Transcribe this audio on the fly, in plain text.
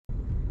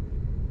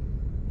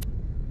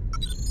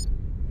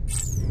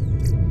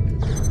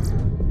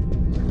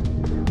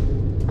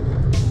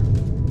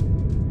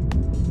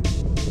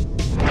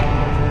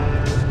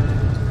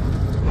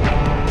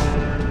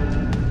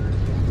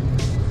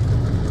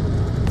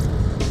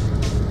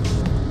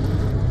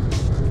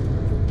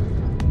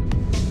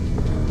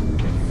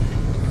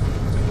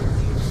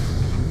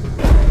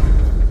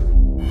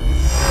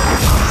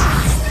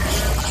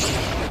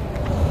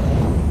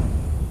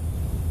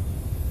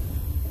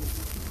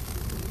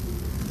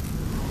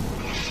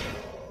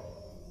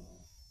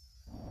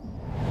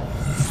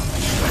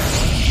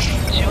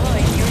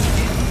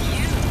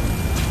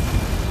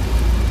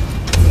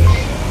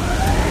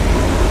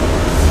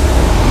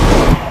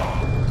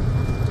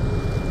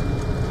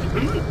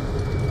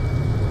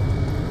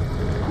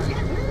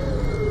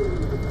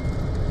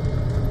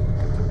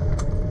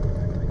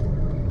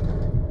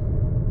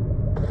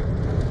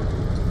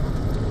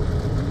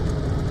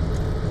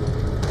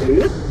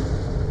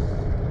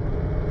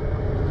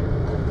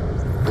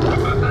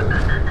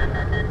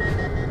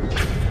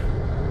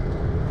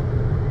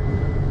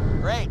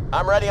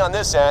I'm ready on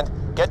this end.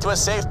 Get to a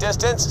safe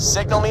distance,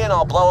 signal me, and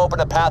I'll blow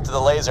open a path to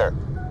the laser.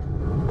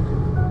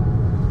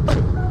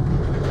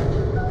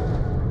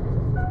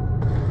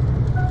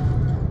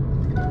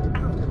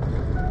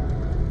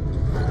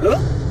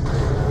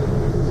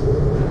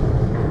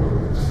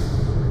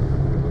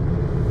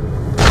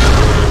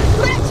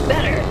 That's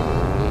better.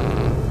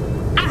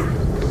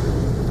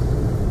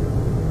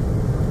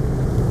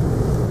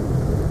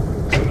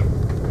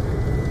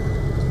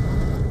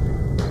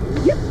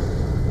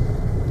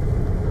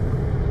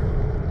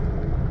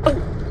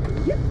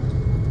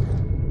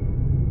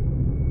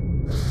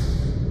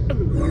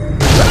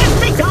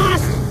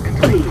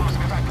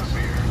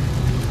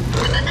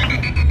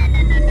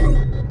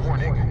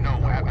 Warning, no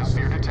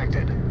atmosphere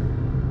detected.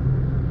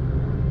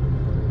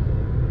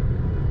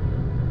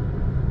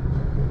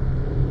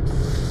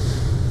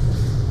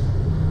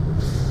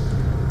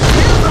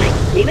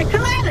 Pina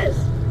coladas!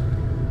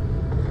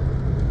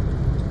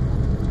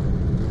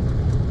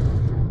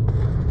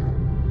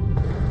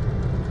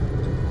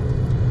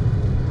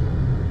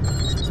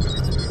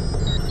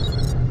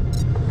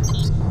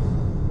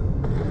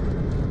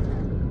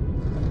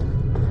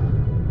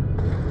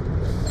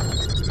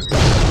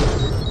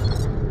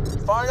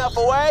 Far enough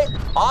away?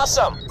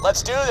 Awesome.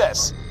 Let's do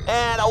this.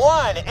 And a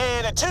 1,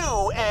 and a 2,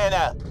 and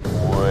a...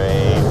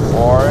 Wait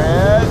for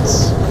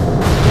it.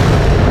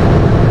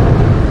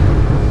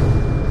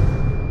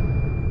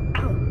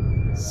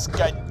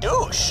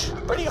 Skadoosh.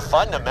 Pretty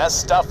fun to mess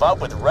stuff up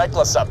with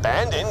reckless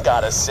abandon,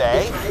 gotta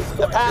say.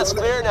 The path's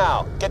clear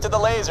now. Get to the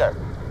laser.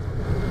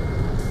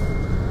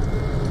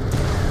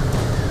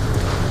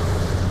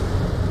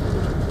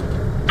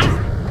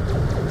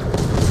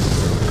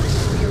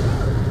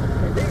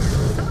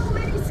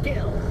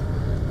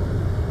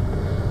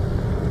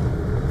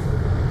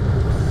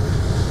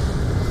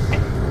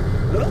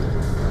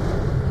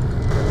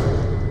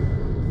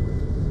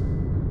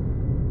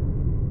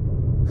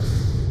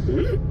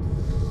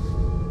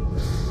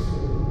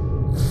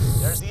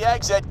 There's the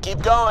exit.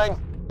 Keep going.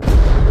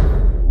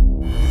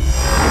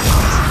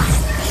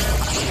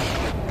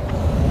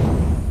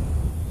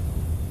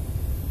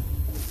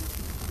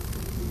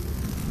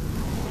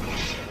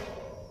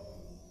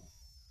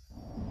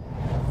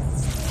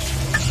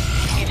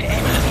 If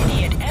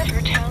any idiot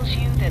ever tells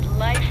you that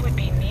life would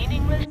be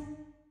meaningless,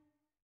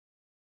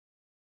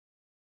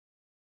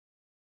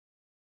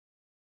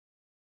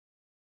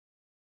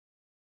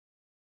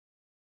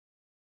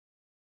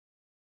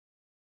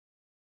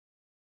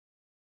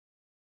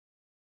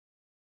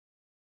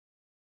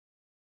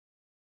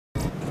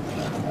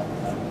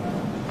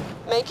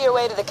 Make your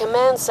way to the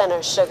command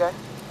center, Sugar.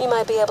 You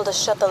might be able to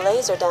shut the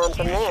laser down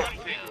from there.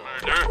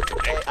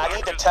 Hey, I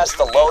need to test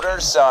the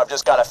loaders, so I've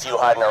just got a few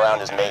hiding around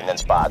his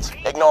maintenance pods.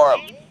 Ignore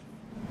them.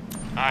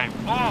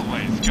 I've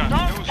always got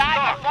Don't new die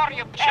stock. before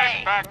you pay.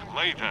 Check back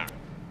later.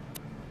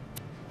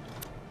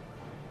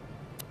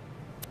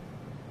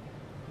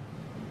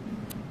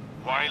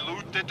 Why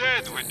loot the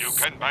dead when you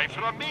can buy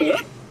from me?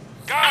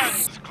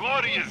 Guns!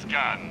 Glorious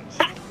guns!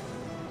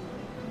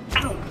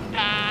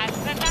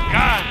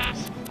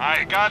 Guns!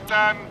 I got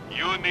them,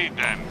 you need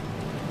them.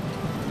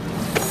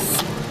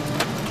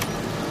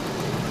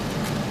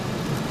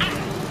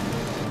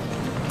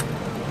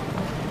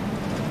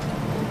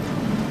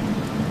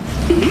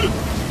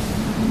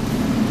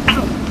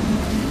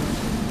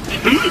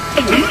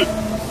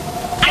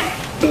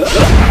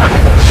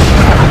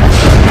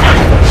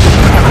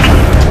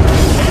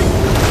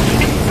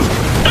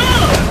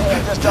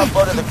 I just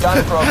uploaded the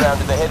gun program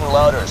to the hidden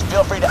loaders.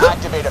 Feel free to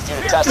activate a few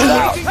to test it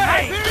out. You're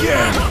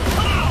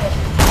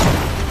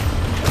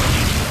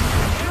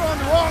on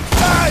the wrong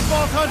side,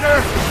 Vault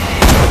Hunter!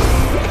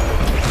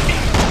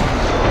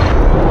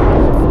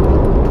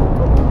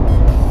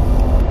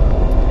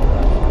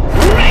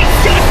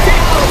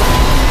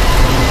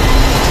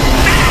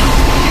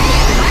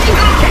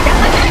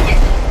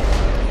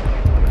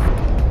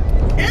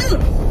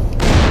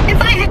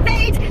 If I had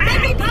fades,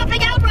 they'd be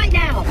popping out right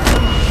now!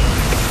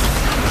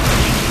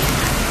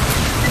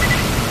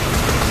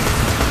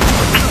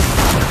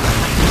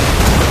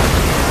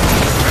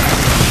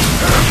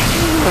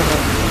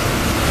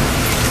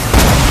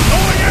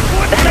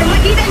 Better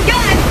lucky than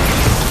good!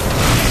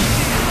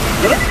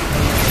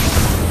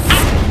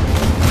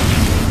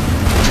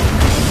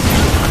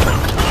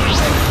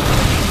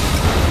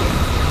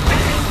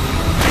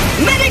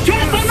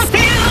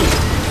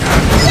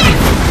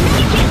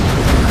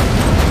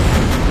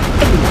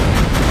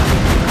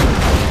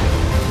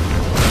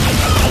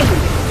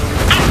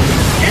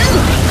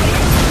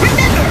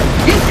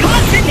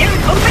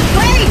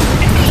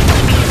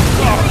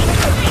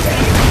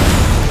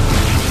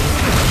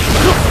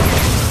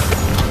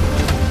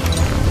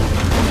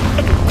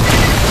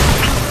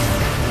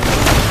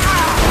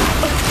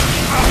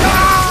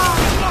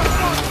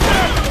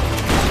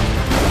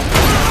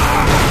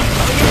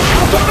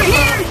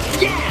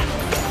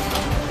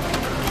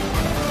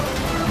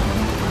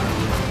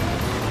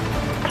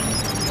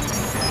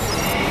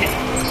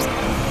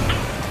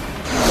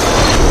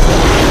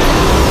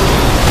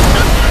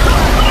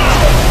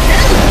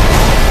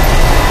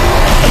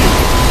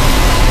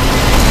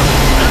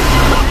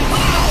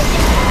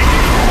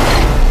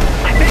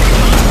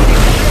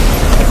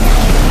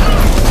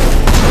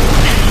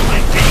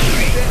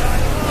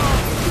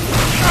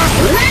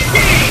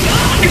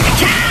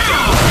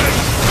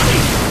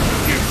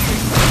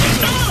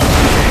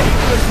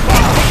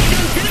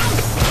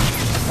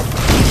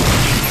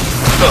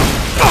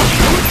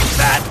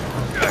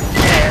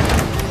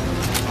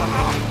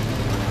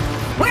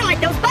 like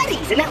those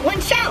buddies in that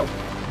one show.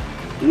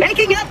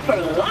 Making up for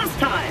lost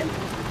time.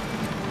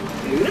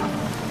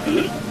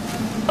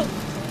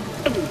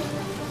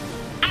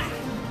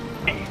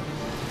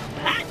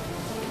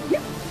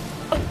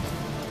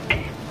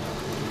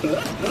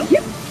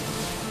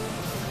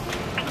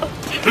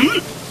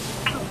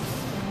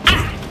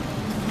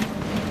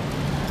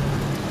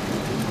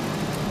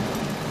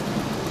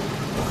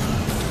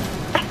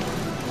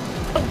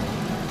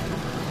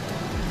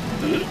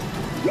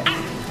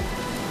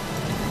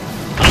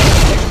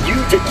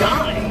 To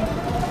die.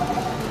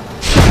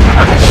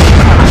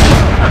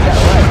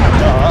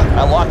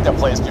 I locked the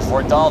place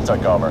before Dahl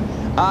took over.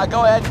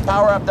 Go ahead,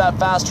 power up that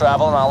fast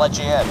travel, and I'll let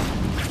you in.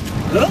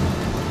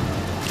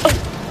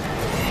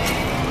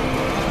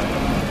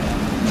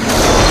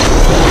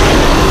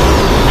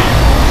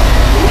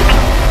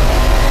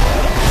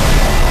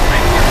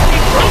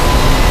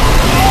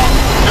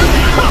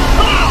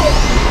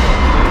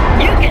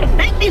 You can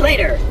thank me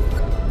later.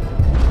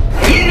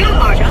 You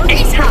are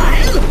ace high.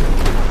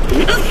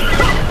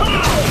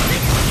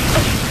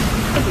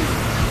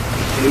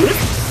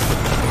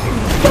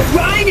 The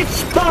Rhine and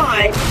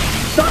Spy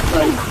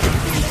shotgun.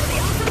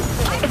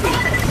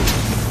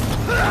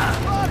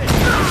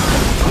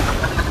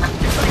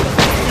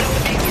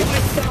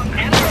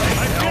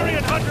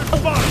 Iberian hunter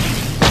spot!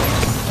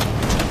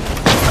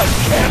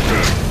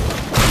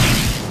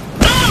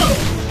 Oh!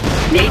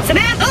 Need some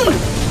ammo!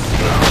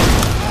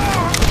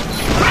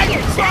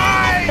 Fire!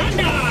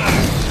 Thunder!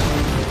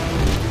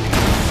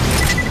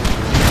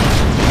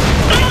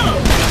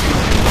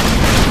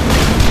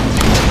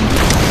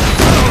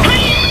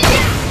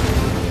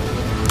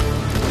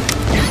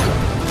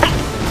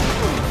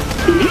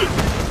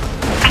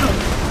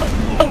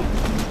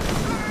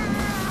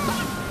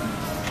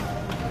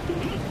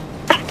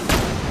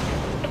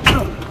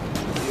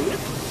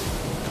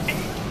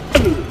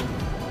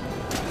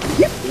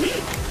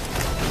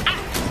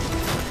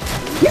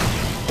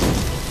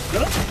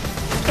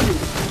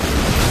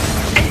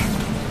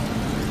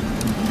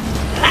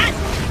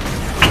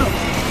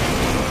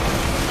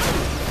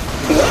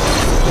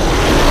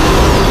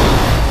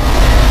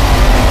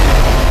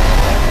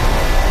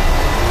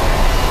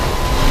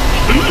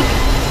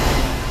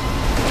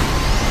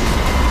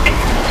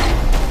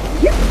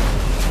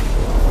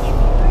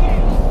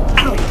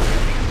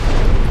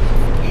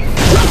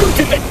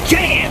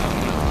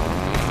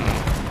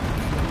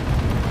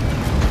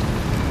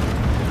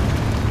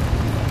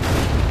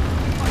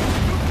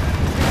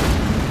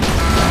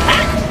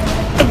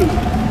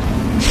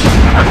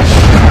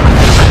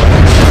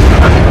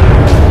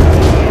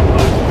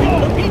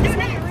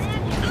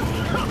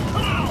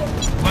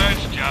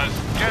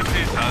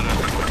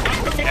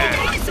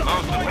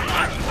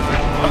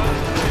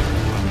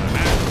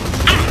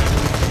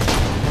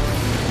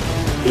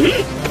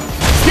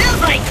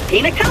 Smells like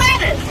pina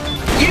coladas.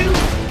 You,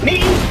 me,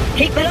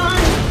 keep it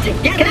on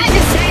together. Can I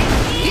just say,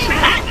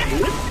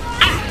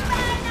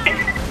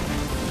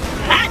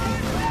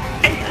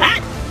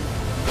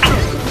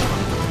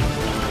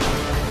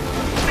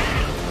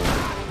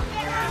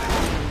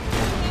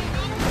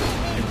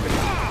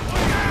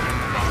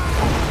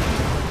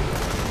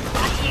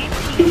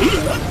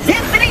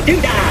 Symphony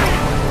Doodah!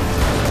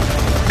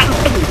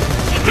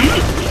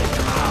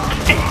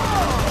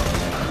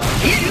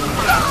 You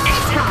are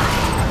ace high!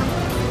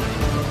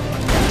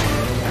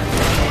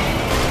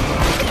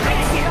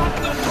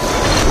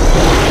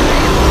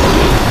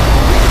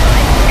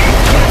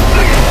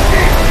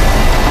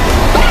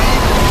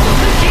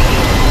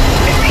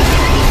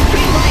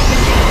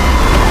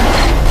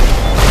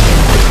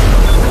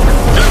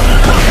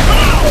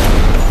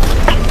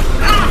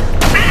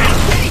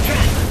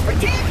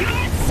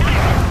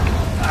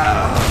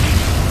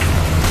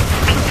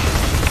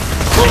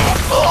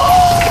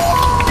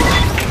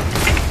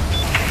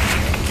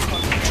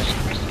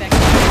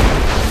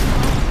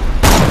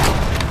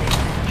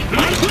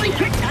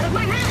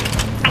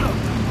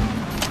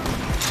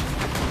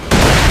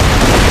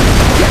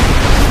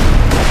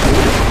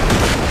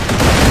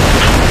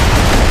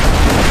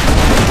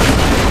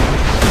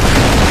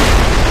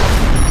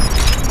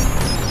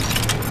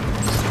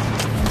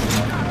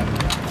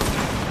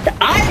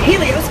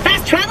 Helios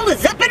fast travel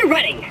is up and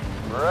running!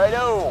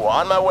 Righto,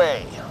 on my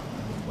way.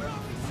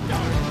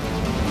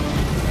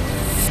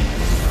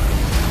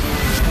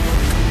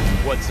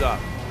 What's up?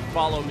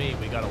 Follow me,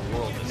 we got a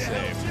world to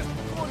save.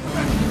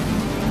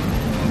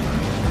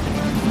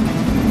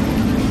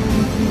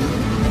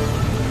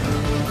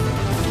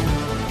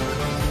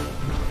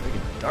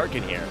 It's dark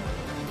in here.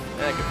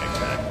 I can fix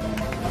that.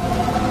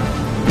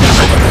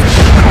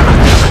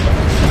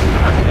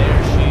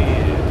 There she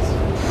is.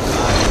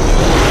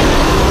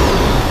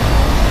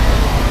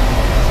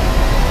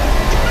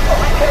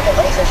 The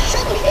laser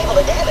shouldn't be able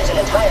to damage an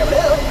entire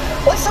moon.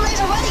 What's the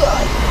laser running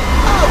on?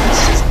 Oh,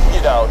 it's just,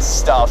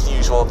 stuff,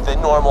 usual, the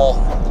normal.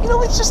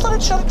 Let's just let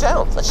it shut it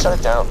down. Let's shut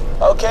it down.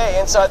 Okay,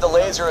 inside the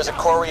laser is a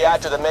core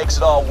reactor that makes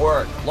it all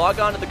work. Log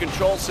on to the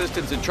control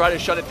systems and try to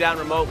shut it down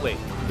remotely.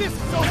 This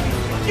is only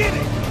the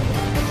beginning!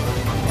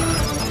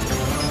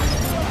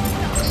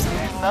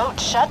 Remote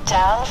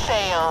shutdown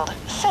failed.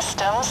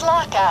 Systems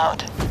lockout.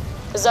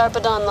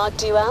 Zarpedon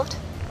locked you out?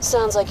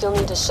 Sounds like you'll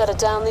need to shut it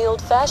down the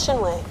old-fashioned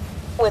way.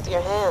 With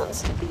your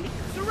hands.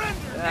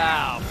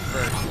 Ow,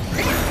 first.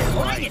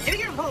 Why don't you do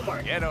your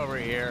homework? Get over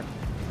here.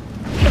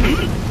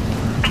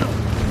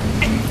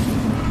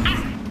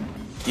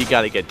 You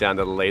gotta get down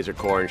to the laser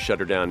core and shut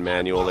her down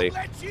manually.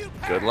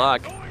 Good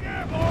luck.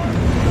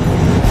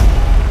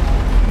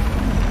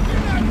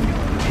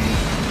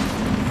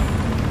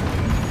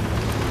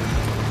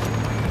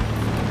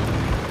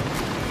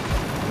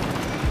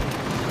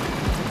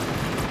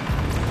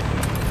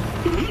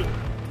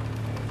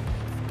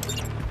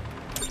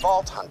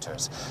 Vault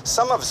hunters.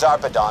 Some of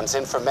Zarpedon's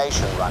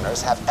information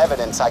runners have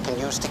evidence I can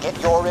use to get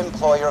your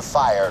employer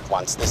fired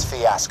once this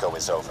fiasco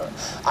is over.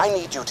 I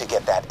need you to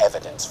get that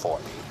evidence for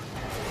me.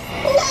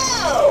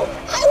 No!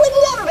 I would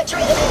never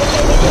betray the man who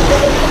gave me the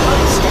ability to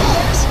climb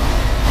stairs!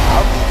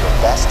 I'll be your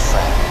best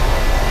friend.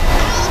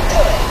 I'll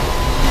do it!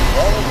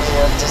 Then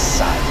we're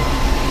decided.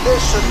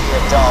 There should be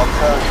a dull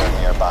courier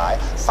nearby.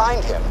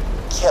 Find him,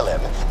 kill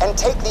him, and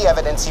take the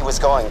evidence he was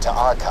going to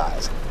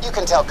archive. You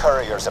can tell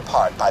couriers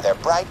apart by their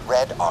bright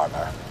red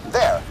armor.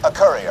 There, a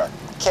courier.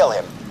 Kill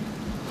him.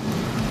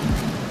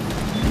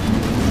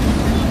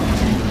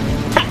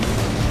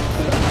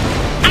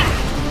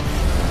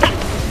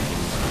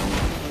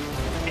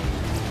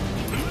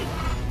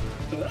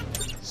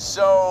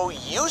 So,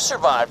 you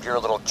survived your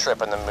little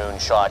trip in the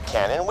moonshot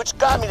cannon, which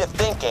got me to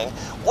thinking,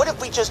 what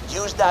if we just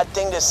used that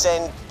thing to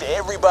send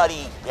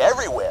everybody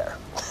everywhere?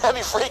 That'd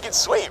be freaking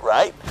sweet,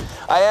 right?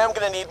 I am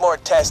gonna need more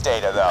test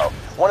data, though.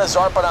 One of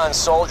Zarpedon's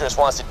soldiers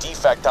wants to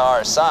defect to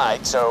our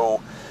side, so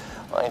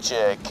why don't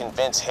you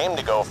convince him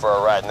to go for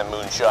a ride in the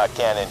moonshot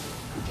cannon?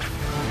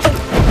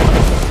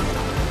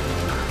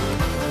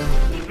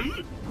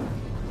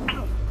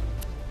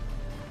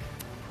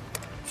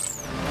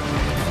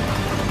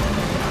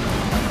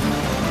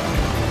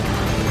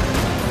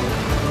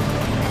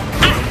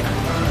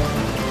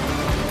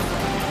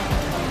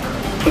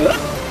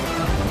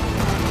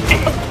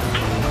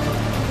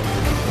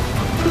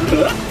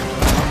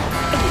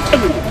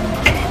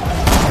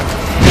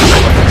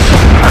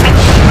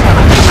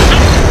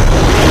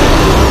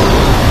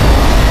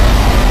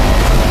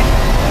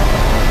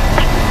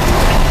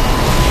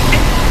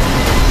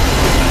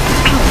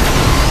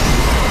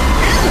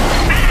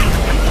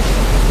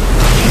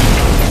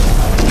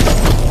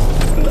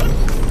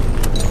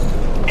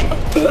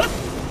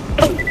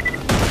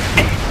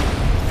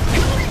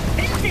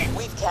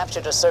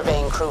 A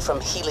surveying crew from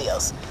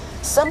Helios.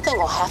 Something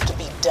will have to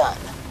be done.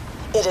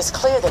 It is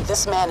clear that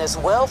this man is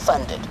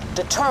well-funded,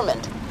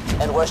 determined,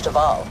 and worst of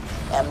all,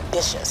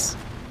 ambitious.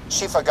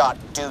 She forgot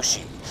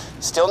douchey.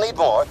 Still need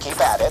more. Keep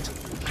at it.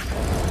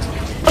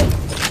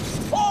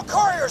 All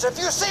couriers, if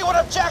you see one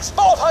of Jack's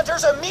vault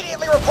hunters,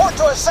 immediately report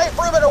to a safe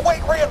room and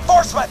await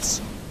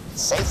reinforcements.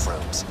 Safe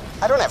rooms?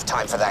 I don't have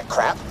time for that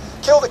crap.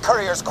 Kill the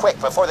couriers quick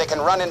before they can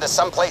run into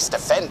someplace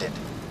defended.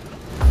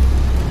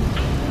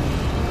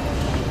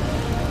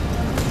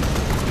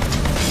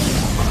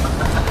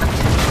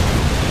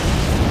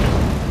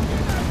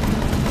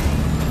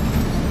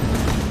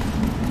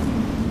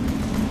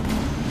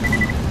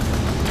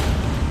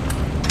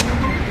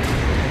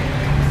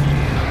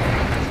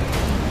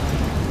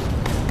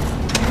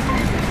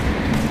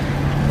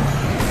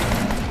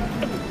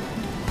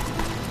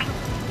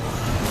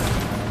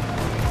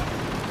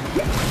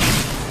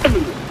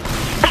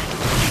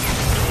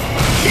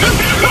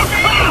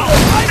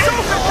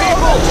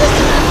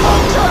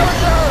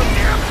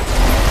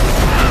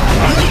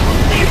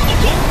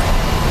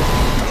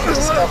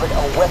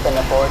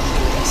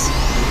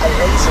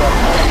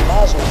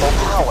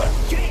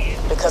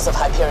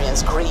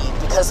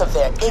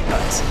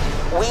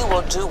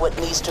 Do what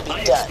needs to be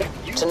done.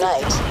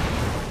 Tonight,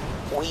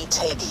 we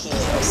take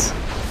Helios.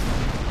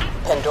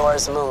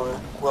 Pandora's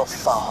moon will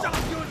fall.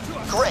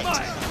 Great!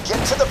 Get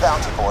to the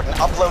bounty board and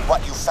upload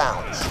what you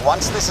found.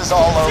 Once this is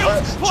all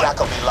over, Jack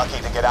will be lucky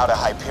to get out of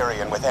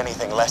Hyperion with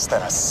anything less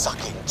than a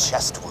sucking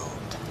chest wound.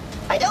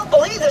 I don't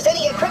believe there's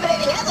any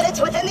incriminating evidence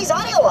within these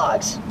audio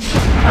logs.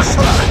 Shut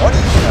up! What do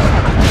you know?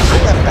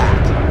 Bring them back.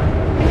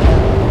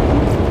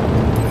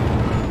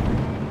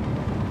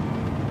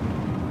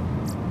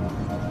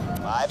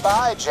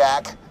 Bye-bye,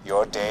 Jack.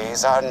 Your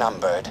days are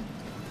numbered.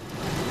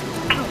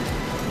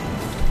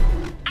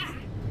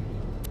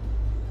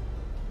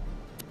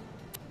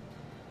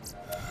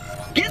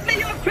 Give me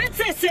your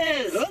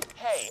princesses!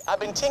 Hey, I've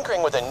been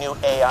tinkering with a new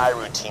AI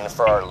routine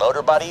for our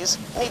loader buddies.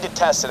 Need to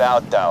test it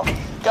out, though.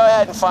 Go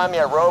ahead and find me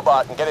a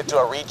robot and get it to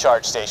a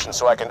recharge station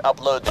so I can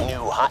upload the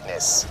new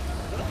hotness.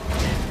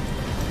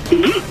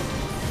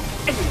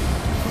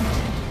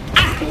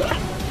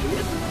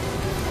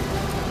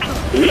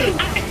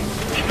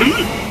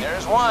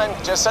 There's one.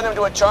 Just send him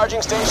to a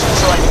charging station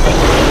so I can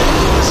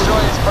destroy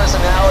his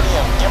personality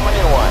and give him a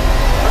new one.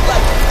 But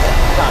like,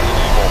 not in an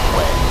evil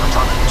way.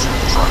 Returning to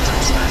charging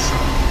station.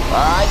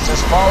 Alright,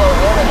 just follow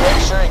him and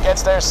make sure he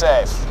gets there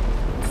safe.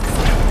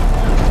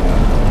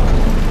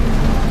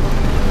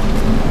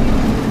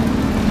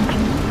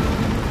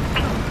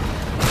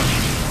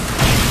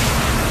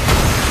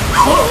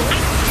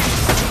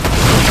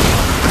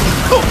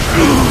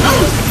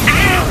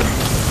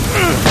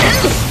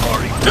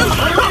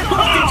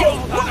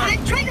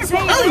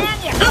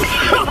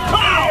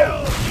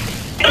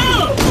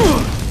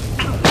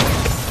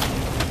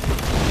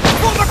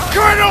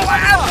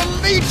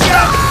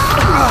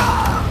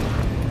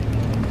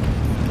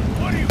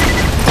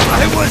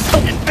 I was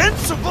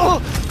invincible!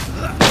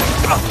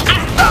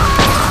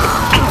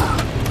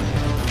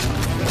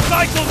 The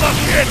cycle's up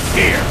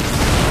here!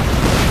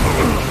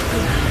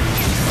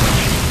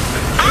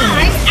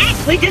 I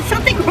actually did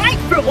something right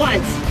for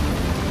once!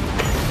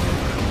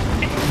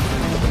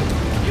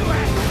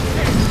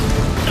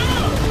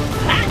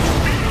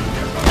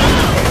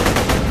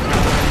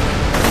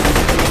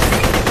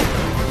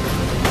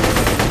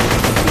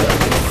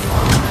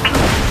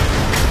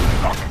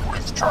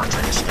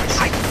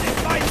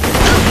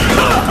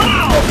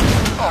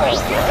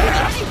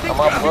 I'm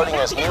uploading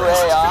this new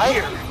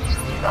AI.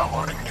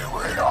 Downloading new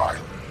AI.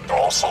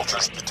 All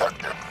soldiers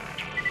detect him.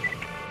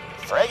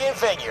 Friggin'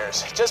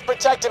 figures. Just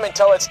protect him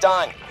until it's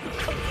done.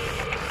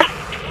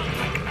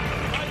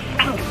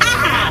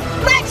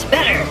 Much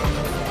better!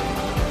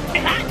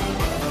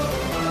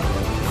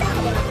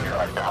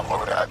 AI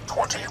download at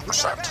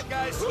 20%.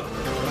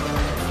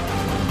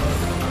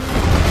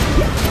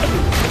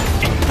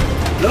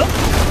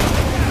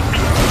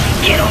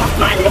 Get off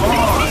my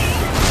lawn!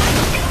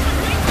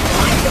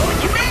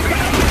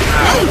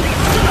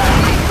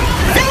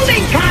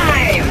 Zooming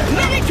time!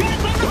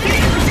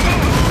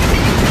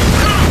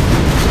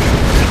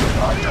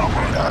 I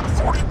download at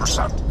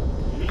 40%.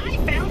 I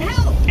found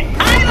help!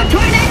 I'm a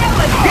tornado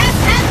of death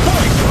and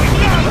bullets!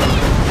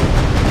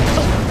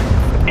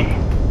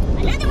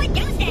 Another one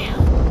goes down!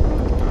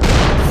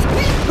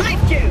 Sweet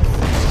life juice!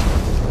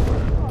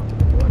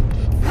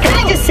 Can I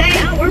just say,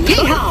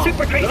 yeehaw!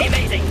 Super crazy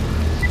amazing!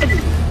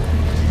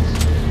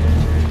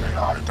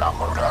 AI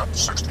download at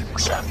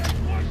 60%.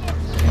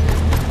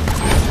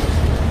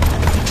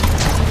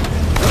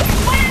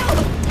 Wow!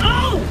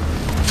 Oh!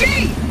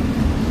 Gee!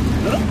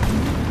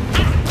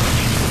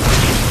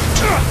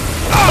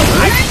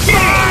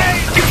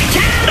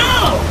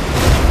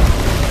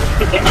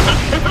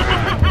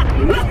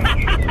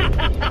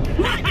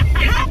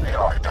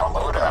 AI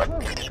download at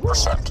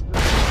 80%.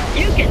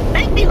 You can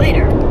thank me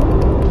later.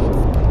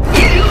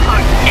 You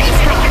are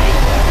ace high.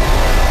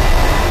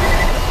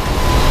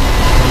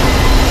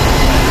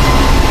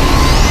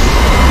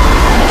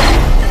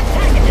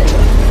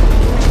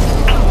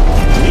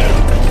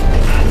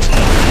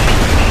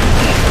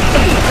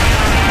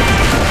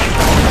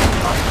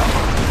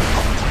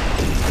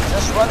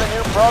 Just run the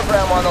new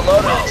program on the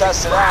loader and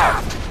test it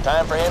out.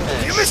 Time for him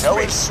to show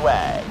his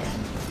swag.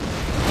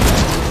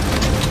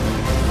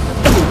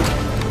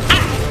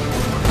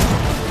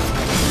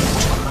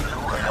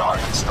 New AI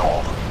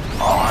installed.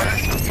 I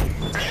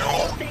feel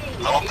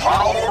the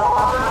power.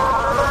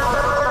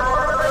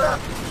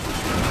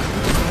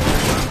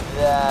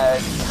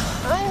 That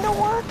kinda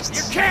works.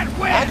 You can't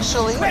win!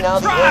 Actually, now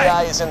the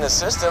AI is in the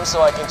system,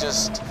 so I can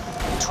just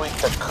tweak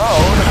the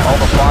code. All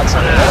the plots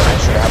in the enemy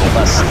should have a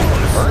less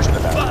stupid version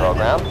of that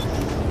program.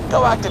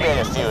 Go activate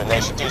a few, and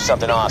they should do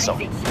something awesome.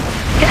 Can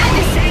I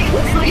just say,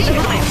 looks like you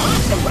are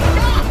awesome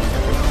stuff.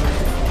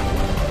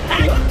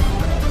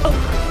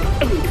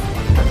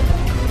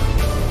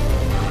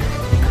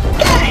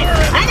 Good!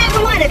 I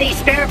never wanted these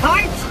spare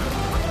parts.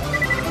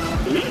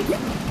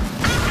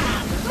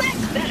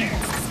 Much better.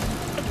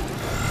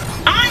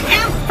 I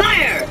am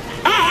fire.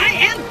 I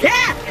am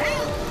death.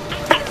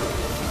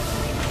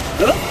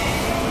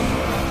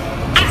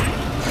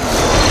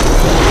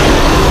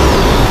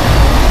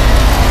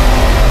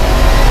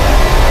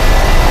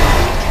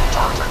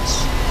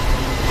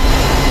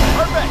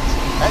 Perfect!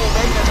 Any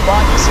maintenance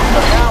bot you see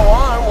from now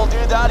on will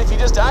do that if you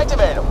just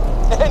activate them.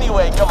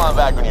 Anyway, come on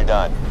back when you're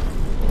done.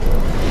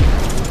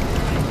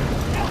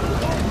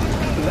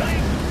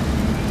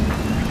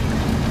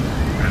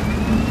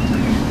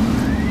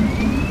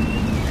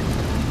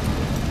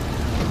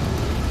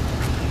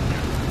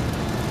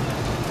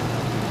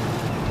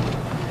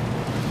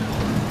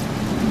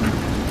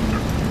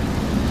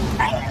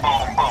 Boom,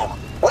 boom, boom.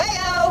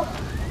 Wayo!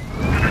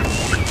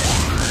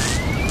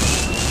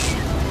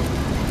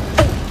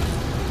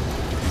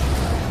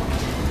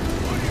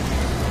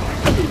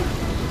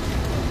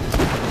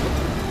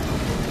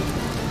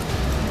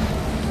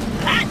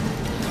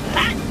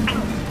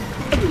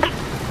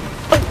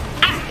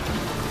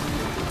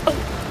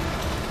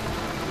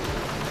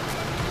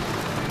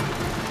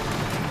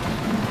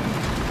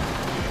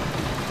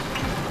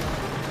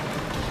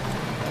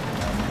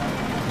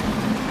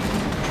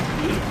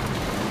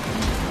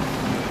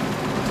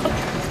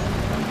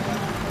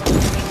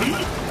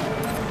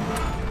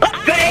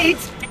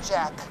 Upgrades!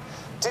 Jack,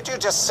 did you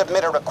just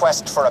submit a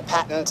request for a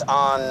patent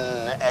on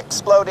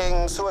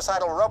exploding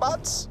suicidal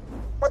robots?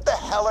 What the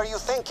hell are you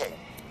thinking?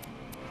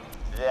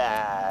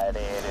 That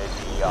it'd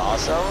be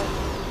awesome.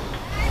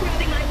 I'm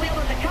rubbing my wheel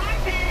on the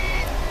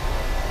carpet!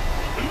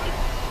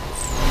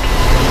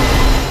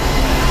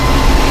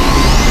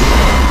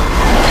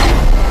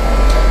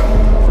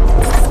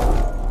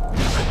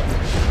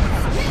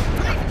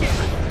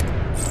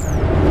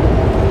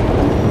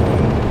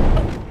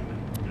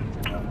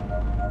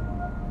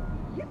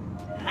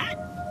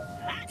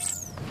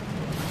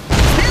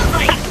 Smells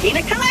like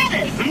pina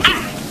coladas!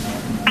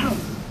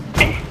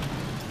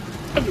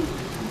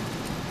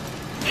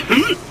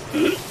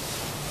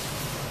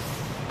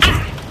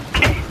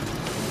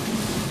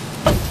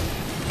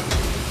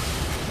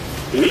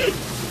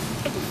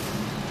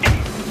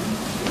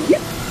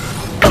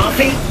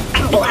 Coffee,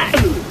 black,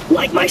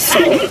 like my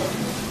soul.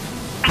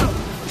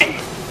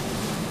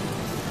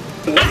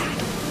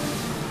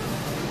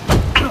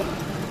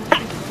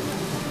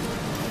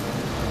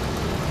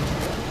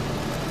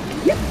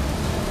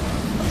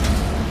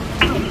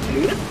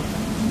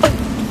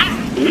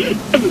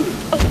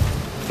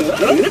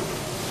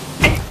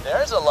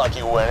 There's a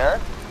lucky winner.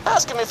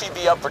 Ask him if he'd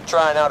be up for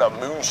trying out a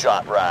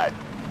moonshot ride.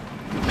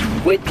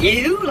 Would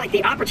you like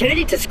the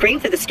opportunity to scream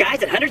through the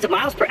skies at hundreds of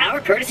miles per hour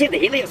courtesy of the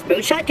Helios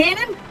moonshot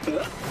cannon?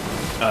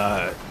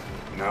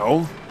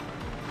 No?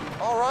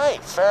 All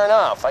right, fair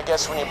enough. I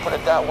guess when you put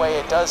it that way,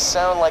 it does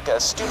sound like a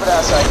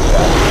stupid-ass idea.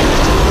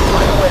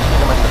 Find a way to get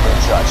him into the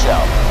moonshot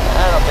shell.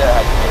 I don't care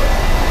how you do it.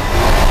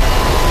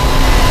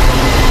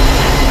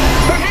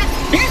 Perhaps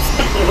this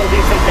button will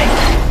do something.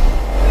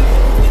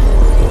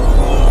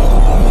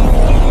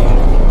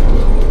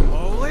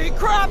 Holy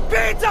crap,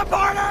 pizza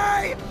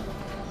party!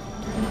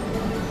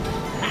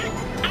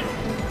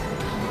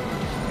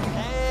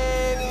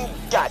 And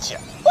gotcha.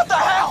 What the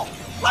hell?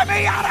 Let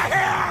me out of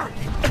here!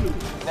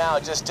 Now,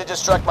 just to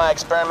destruct my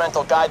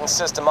experimental guidance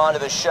system onto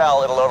the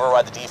shell, it'll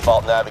override the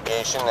default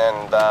navigation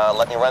and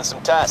let me run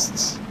some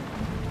tests.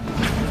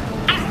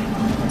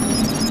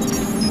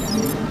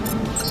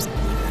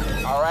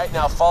 Alright,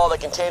 now follow the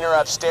container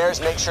upstairs,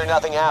 make sure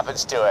nothing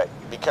happens to it.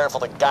 Be careful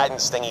the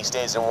guidance thingy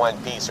stays in one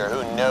piece, or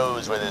who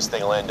knows where this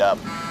thing will end up.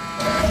 You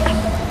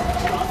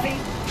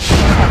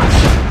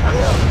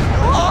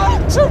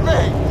lied to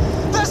me!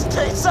 This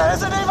pizza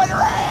isn't even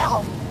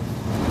real!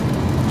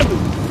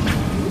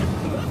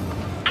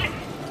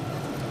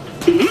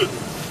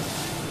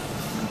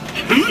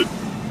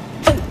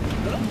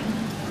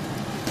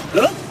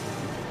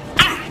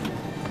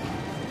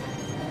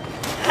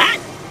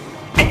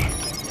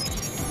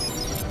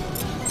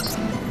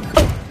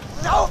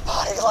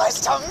 Nobody lies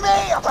to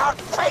me about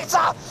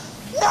pizza!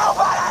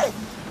 Nobody!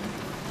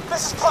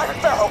 This is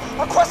Private Barrow,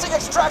 requesting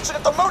extraction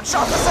at the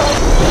moonshot facility.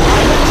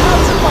 I've been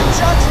captured by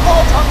Jack's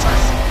Vault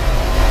Hunters.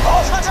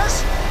 Vault Hunters?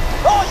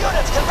 All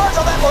units converge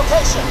on that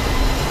location.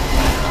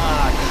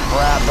 Ah,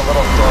 crap, the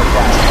little door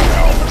gas.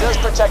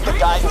 Just protect the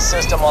guidance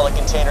system while the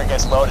container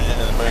gets loaded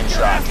into the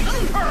moonshot.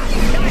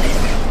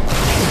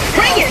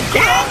 Bring it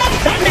down the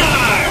thunder!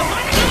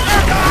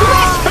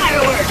 Blast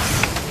fireworks!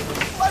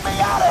 Let me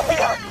out of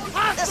here!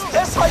 Is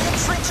this how you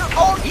treat your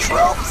own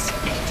troops?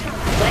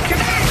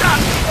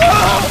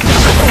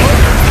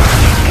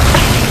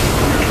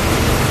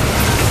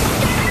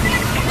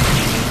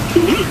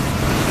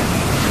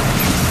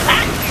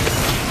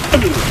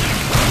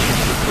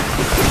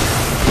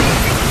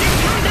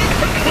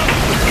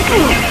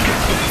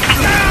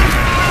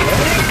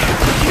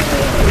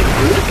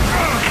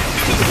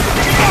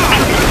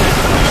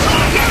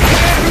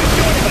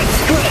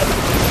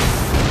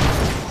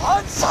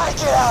 Once I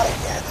get out of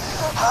here,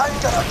 I'm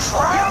gonna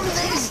cram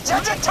these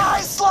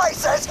digitized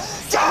slices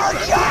down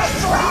your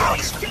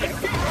throat!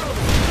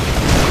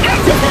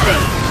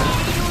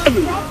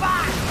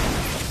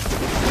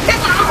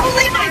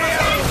 Holy my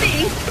sassy!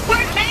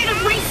 We're made of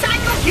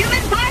recycled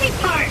human body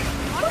parts!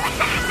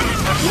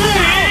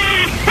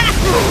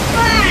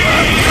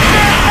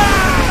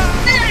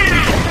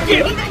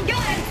 Even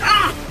good!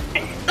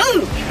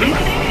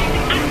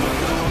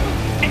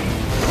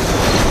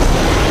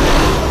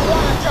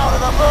 Wanna go to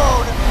the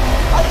moon?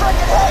 I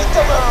freaking hate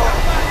the moon!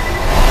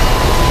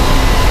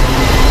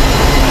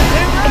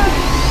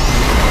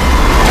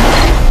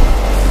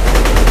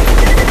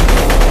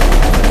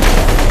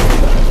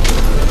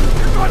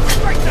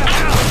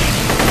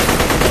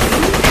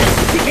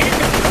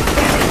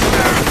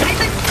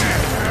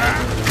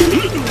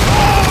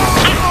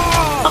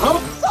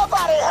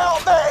 Somebody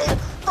help me!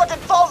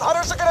 Frickin' Vault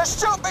Hunters are gonna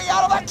shoot me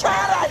out of the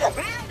cannon!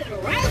 Round and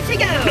round she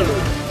goes!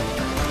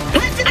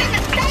 Punch it in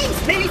the face,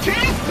 baby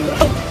trap!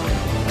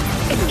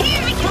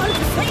 Here I come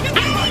to slay the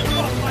dragon!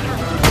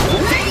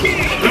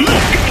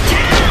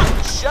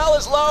 Shell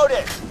is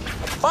loaded!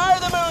 Fire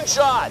the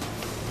moonshot!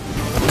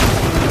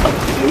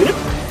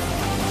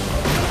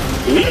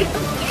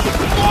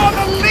 For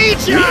the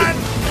Legion!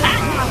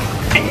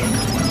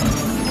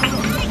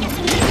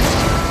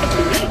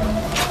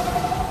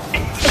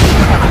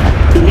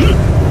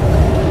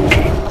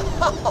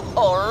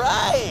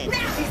 Alright!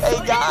 Hey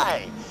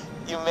guy,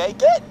 you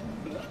make it?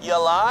 You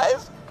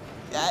alive?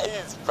 Yeah,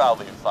 he's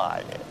probably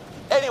fine.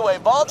 Anyway,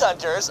 Vault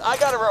Hunters, I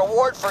got a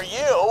reward for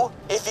you.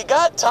 If you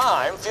got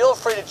time, feel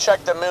free to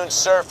check the moon's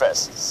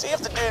surface. See if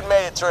the dude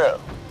made it through.